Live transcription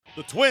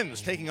The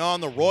Twins taking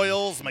on the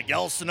Royals.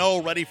 Miguel Sano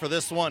ready for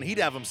this one. He'd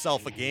have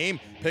himself a game.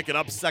 Pick it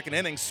up second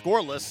inning,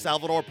 scoreless.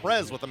 Salvador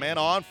Perez with a man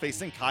on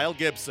facing Kyle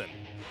Gibson.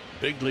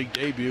 Big league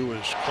debut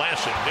was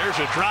classic. There's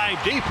a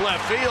drive deep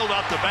left field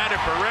off the bat of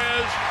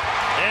Perez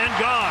and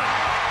gone.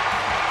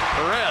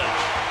 Perez.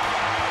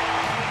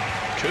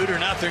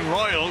 2-0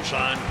 Royals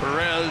on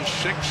Perez's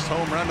 6th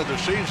home run of the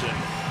season.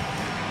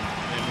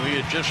 And we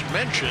had just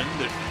mentioned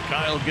that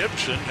Kyle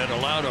Gibson had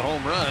allowed a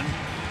home run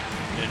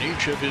in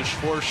each of his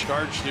 4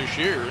 starts this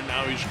year.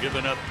 Now he's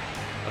given up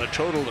a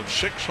total of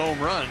 6 home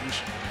runs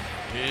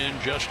in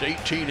just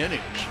 18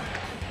 innings.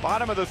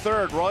 Bottom of the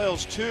third,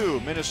 Royals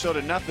 2,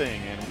 Minnesota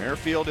nothing, and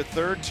Merrifield at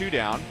third, 2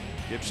 down.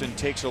 Gibson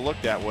takes a look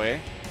that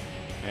way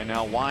and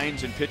now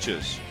winds and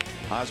pitches.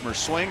 Hosmer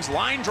swings,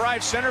 line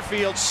drive center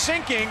field,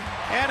 sinking,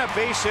 and a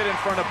base hit in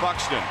front of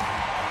Buxton.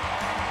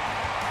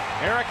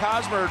 Eric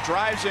Hosmer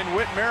drives in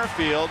Whit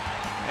Merrifield,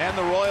 and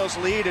the Royals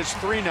lead is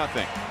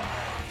 3-0.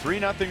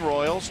 3-0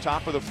 Royals,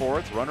 top of the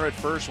 4th, runner at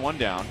first, 1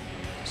 down.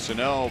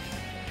 Sano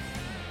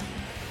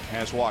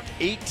has walked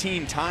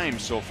 18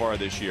 times so far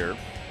this year.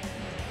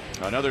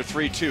 Another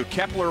 3-2.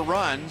 Kepler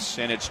runs,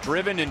 and it's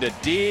driven into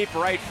deep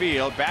right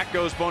field. Back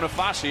goes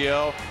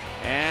Bonifacio,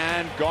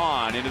 and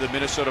gone into the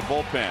Minnesota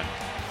bullpen.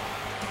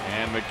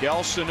 And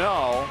Miguel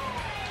Sano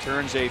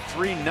turns a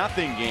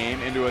 3-0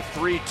 game into a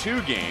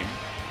 3-2 game,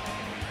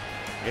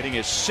 getting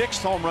his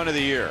 6th home run of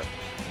the year.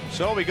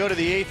 So we go to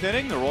the 8th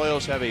inning. The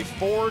Royals have a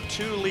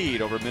 4-2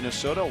 lead over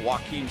Minnesota.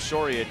 Joaquin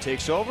Soria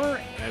takes over.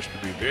 Has to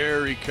be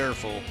very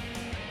careful.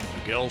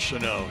 Miguel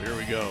Sano, here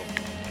we go.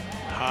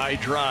 High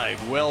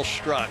drive, well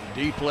struck,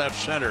 deep left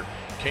center.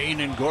 Kane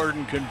and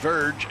Gordon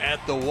converge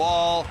at the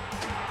wall.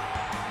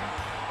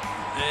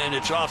 And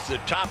it's off the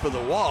top of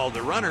the wall.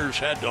 The runners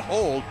had to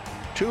hold.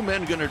 2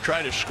 men going to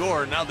try to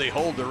score. Now they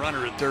hold the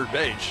runner at third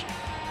base.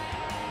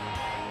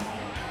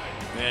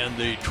 And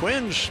the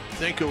Twins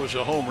think it was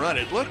a home run.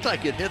 It looked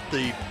like it hit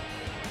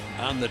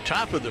on the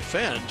top of the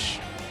fence.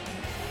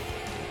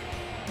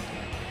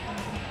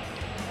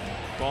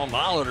 Paul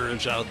Molitor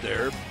is out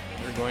there.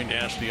 They're going to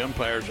ask the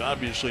umpires,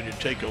 obviously, to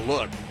take a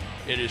look.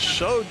 It is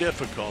so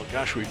difficult.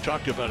 Gosh, we've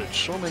talked about it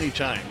so many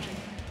times.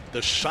 The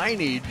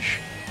signage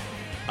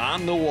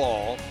on the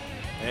wall,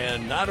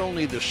 and not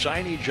only the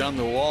signage on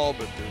the wall,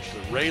 but there's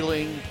the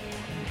railing.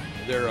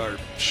 There are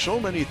so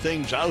many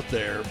things out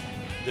there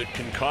that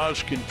can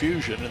cause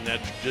confusion, and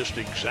that's just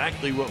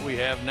exactly what we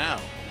have now.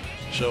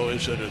 So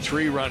is it a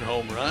 3-run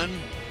home run?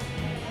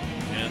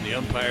 And the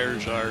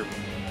umpires are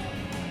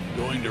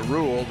going to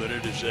rule that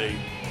it is a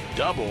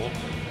double,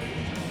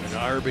 an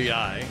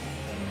RBI.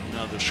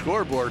 Now the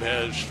scoreboard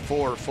has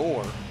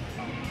 4-4,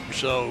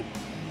 so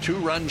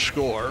 2-run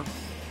score.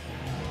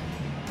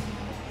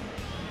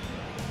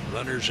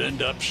 Runners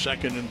end up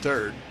second and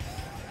third,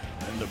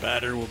 and the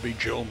batter will be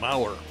Joe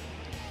Mauer.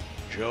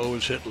 Joe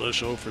is hitless,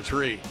 0 for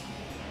 3.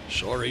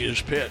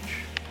 Soria's pitch.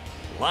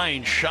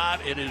 Line shot.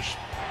 It is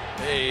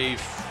a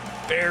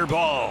fair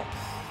ball.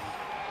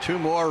 2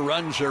 more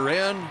runs are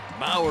in.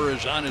 Mauer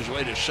is on his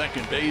way to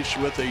second base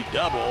with a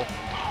double.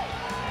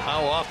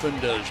 How often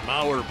does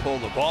Mauer pull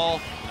the ball?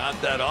 Not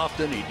that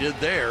often. He did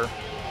there.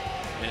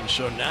 And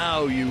so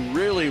now you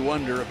really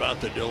wonder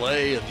about the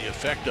delay and the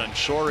effect on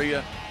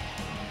Soria.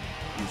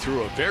 He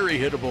threw a very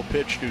hittable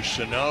pitch to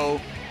Sano.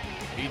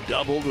 He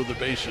doubled with the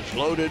bases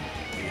loaded.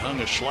 He hung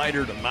a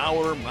slider to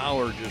Mauer.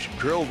 Mauer just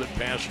drilled it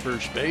past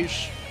first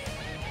base.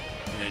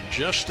 And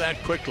just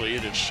that quickly,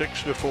 it is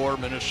 6-4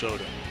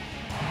 Minnesota.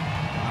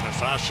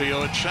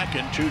 Bonifacio at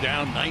second, 2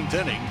 down, 9th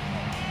inning.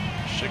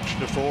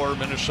 6-4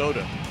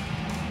 Minnesota.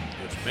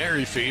 If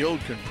Merrifield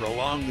can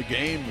prolong the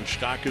game,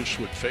 Moustakas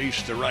would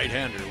face the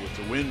right-hander with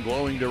the wind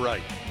blowing to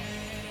right.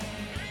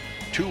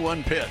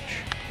 2-1 pitch.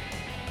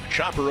 A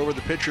chopper over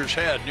the pitcher's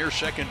head near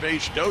second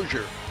base.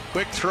 Dozier.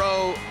 Quick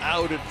throw,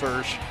 out at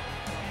first.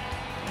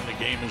 And the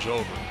game is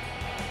over.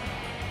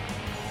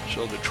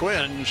 So the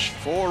Twins,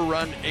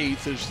 4-run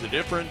 8th is the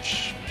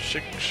difference.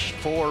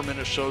 6-4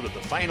 Minnesota, the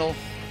final.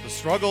 The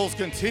struggles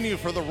continue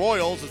for the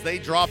Royals as they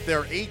drop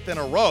their 8th in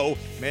a row.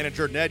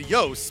 Manager Ned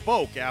Yost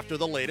spoke after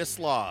the latest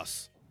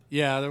loss.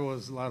 Yeah, there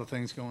was a lot of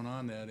things going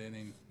on that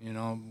inning. You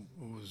know,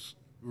 it was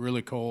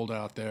really cold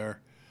out there.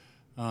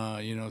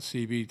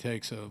 CB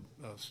takes a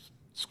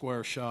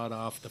square shot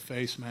off the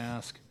face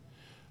mask.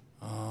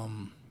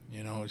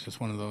 It's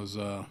just one of those,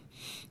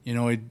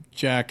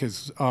 Jack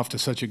is off to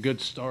such a good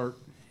start,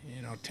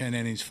 10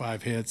 innings,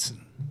 5 hits,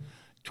 and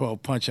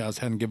 12 punch-outs,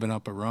 hadn't given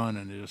up a run,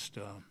 and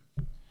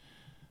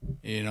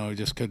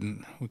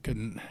we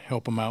couldn't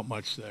help him out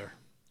much there.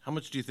 How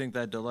much do you think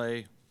that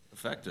delay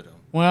affected him?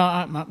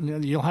 Well,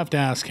 you'll have to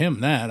ask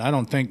him that. I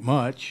don't think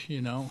much, He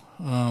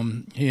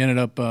ended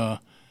up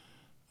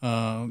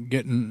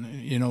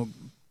getting,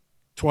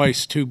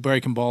 twice 2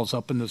 breaking balls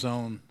up in the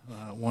zone.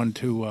 One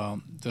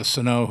to the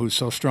Sano, who's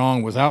so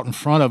strong, was out in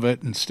front of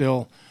it and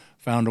still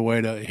found a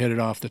way to hit it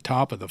off the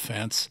top of the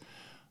fence,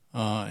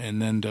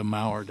 and then to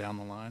Mauer down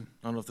the line.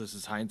 I don't know if this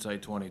is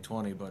hindsight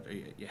 2020, but are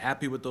you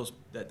happy with the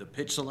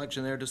pitch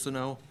selection there to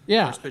Sano?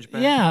 Yeah, First pitch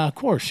back? Yeah, of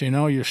course.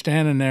 You're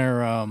standing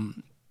there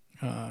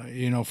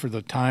for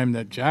the time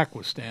that Jack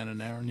was standing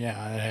there. And,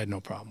 yeah, I had no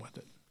problem with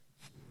it.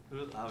 There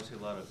was obviously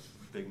a lot of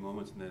big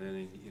moments in that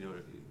inning.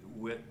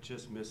 Witt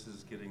just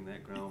misses getting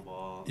that ground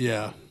ball.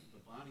 Yeah. The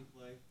Bonnie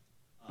play,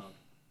 do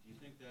you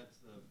think that's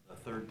a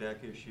third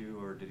deck issue,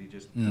 or did he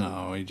just?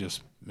 No, he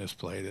just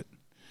misplayed it.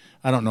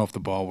 I don't know if the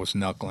ball was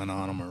knuckling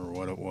on him or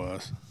what it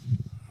was.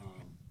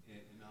 And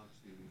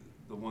obviously,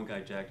 the one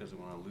guy Jack doesn't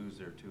want to lose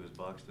there too is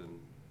Buxton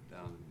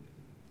down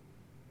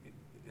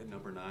at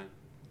number 9.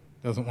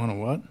 Doesn't want to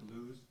what?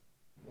 Lose.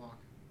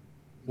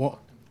 What?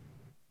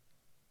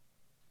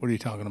 What are you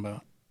talking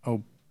about?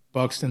 Oh,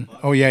 Buxton.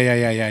 Oh, yeah.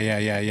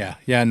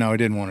 Yeah, no, I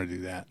didn't want to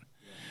do that.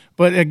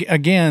 But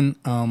again,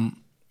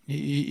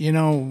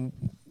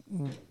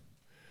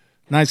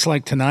 nights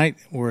like tonight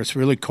where it's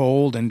really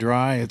cold and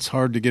dry, it's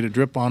hard to get a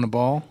drip on the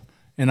ball.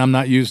 And I'm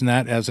not using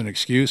that as an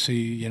excuse.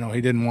 He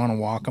didn't want to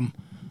walk him,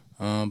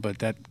 but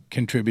that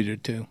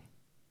contributed too.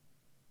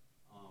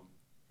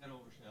 Kind of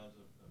overshadows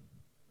a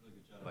really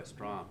good job by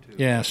Strom too.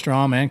 Yeah,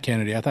 Strom and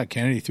Kennedy. I thought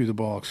Kennedy threw the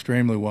ball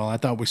extremely well. I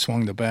thought we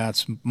swung the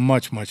bats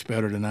much, much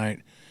better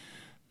tonight.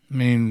 I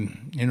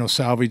mean,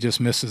 Salvi just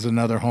misses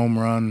another home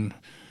run.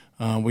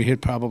 We hit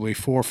probably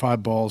 4 or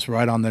 5 balls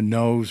right on the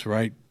nose,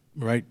 right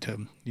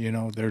to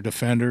their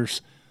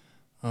defenders.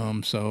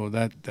 So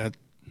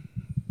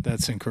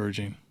that's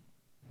encouraging.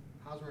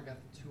 Hosmer got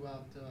the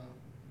 2-out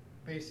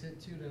base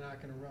hit too to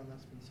knock in a run.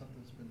 That's been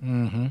something that's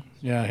been.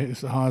 Yeah,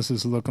 Haas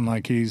is looking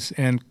like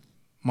and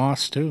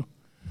Moss too.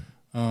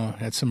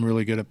 Had some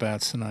really good at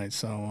bats tonight.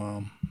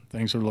 So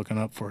things are looking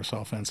up for us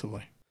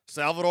offensively.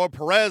 Salvador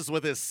Perez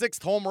with his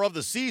 6th homer of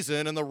the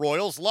season, and the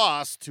Royals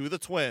lost to the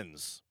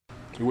Twins.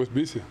 He was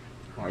busy.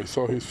 I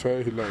saw his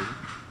face. I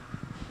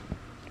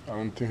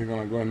don't think he's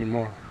gonna go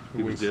anymore.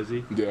 He was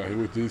dizzy. Yeah, he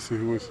was dizzy.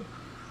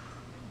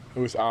 He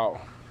was out,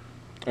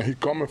 and he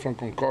coming from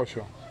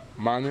concussion.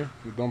 Manny,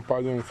 the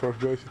umpire in first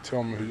base, he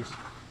told me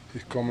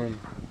he's coming.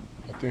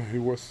 I think he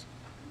was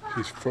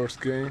his first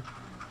game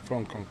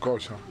from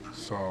concussion.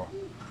 So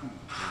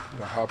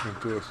that happened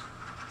to us.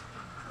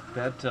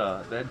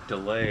 That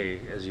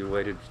delay as you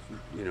waited,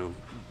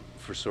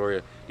 for Soria,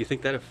 do you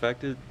think that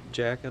affected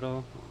Jack at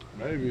all?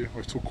 Maybe it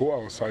was too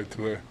cool outside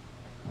today.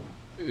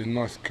 It's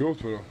not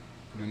skillful,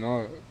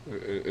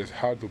 it's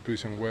hard to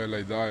pitch in way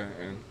like that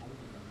and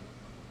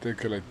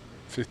take like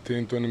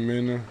 15, 20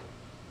 minutes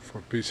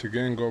for pitch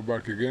again, go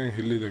back again.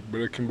 He lead the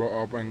breaking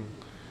ball up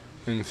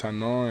in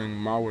Sano and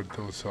Mauer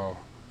too, so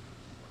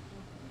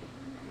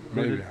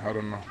maybe, I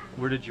don't know.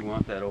 Where did you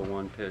want that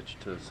 0-1 pitch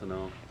to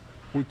Sano?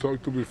 We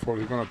talked to before,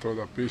 he's gonna throw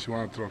that pitch, he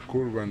wanna throw a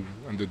curve and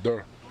the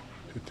dirt.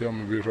 He tell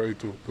me be ready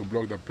to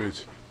block that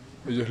pitch.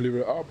 He just leave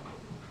it up,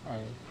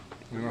 and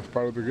it's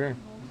part of the game.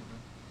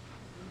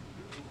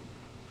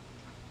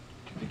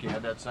 Do you think you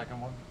had that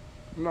second one?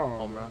 No,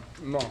 Home run?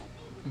 no.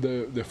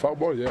 The foul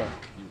ball, yeah.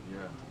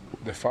 Yeah.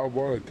 The foul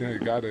ball, I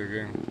think I got it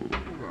again.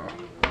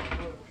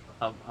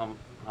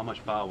 How much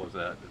foul was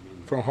that?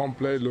 From home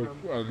plate, look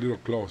a little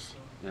close.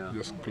 Yeah.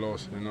 Just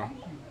close,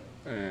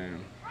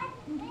 and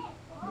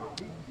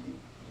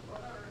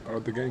part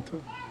of the game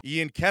too.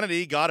 Ian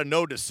Kennedy got a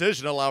no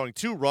decision, allowing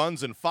 2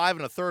 runs in 5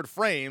 1/3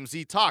 frames.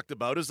 He talked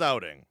about his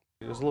outing.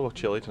 It was a little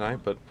chilly tonight,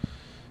 but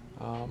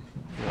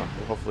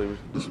hopefully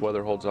this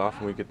weather holds off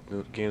and we get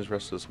the games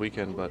rest of this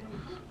weekend. But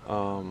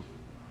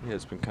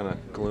it's been kind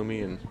of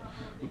gloomy and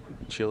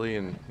chilly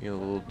and a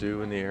little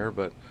dew in the air.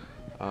 But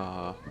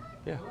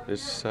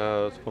it's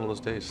one of those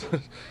days,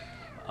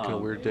 kind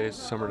of weird days,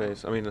 summer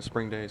days. The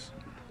spring days.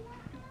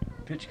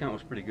 Pitch count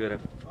was pretty good,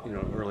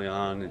 early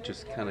on. It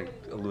just kind of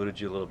eluded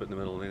you a little bit in the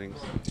middle of the innings.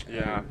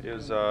 Yeah, it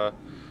was. I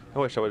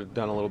wish I would have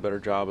done a little better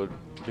job of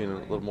being a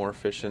little more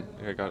efficient.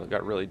 I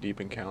got really deep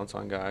in counts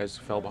on guys,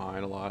 fell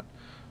behind a lot.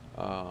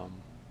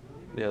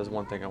 That's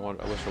one thing I wish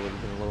I would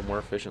have been a little more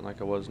efficient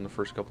like I was in the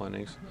first couple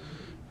innings.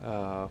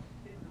 Like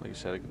you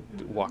said,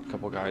 I walked a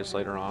couple guys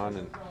later on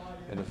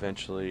and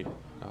eventually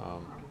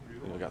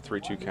got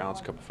 3-2 counts,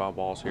 a couple foul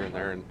balls here and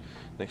there, and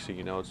next thing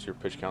you know, it's your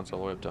pitch counts all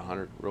the way up to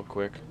 100 real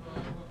quick.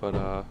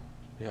 But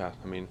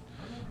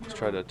just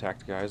tried to attack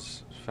the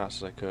guys as fast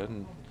as I could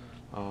and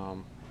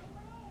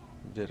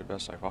did the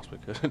best I possibly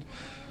could.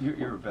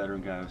 You're a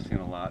veteran guy. I've seen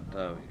a lot.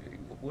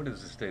 What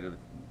is the state of the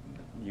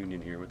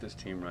union here with this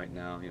team right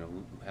now?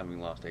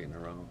 Having lost 8 in a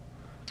row.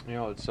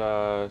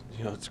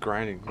 It's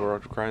grinding. We're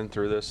grinding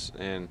through this,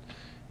 and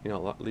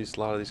at least a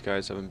lot of these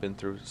guys haven't been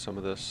through some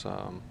of this.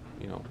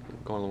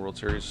 Going to the World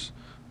Series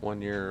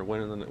one year,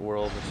 winning the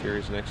World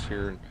Series next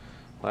year, and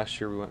last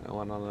year we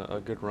went on a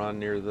good run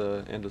near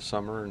the end of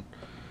summer,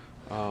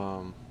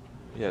 and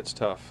it's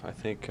tough. I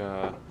think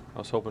I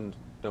was hoping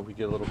that we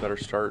get a little better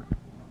start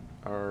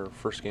our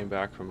first game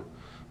back from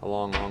a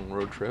long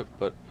road trip,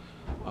 but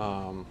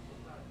I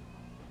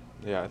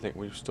think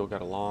we've still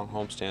got a long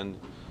homestand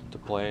to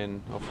play,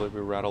 and hopefully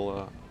we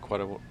rattle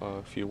quite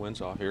a few wins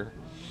off here.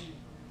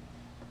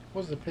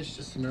 What was the pitch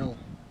to Snell?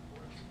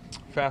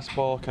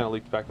 Fastball kind of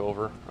leaked back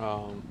over,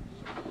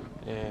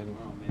 and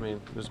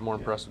it was more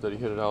impressive that he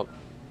hit it out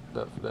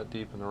that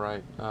deep in the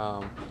right.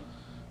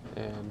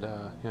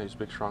 He's a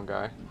big, strong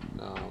guy.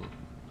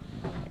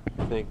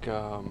 think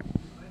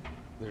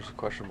there's a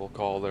questionable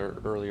call there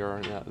earlier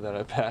in that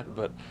at bat,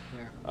 but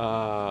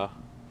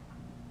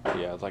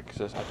yeah, like I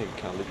said, I think it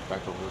kind of leaked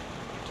back over to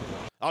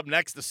them. Up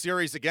next, the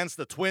series against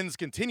the Twins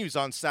continues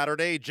on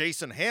Saturday.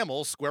 Jason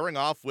Hamill squaring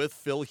off with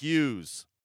Phil Hughes.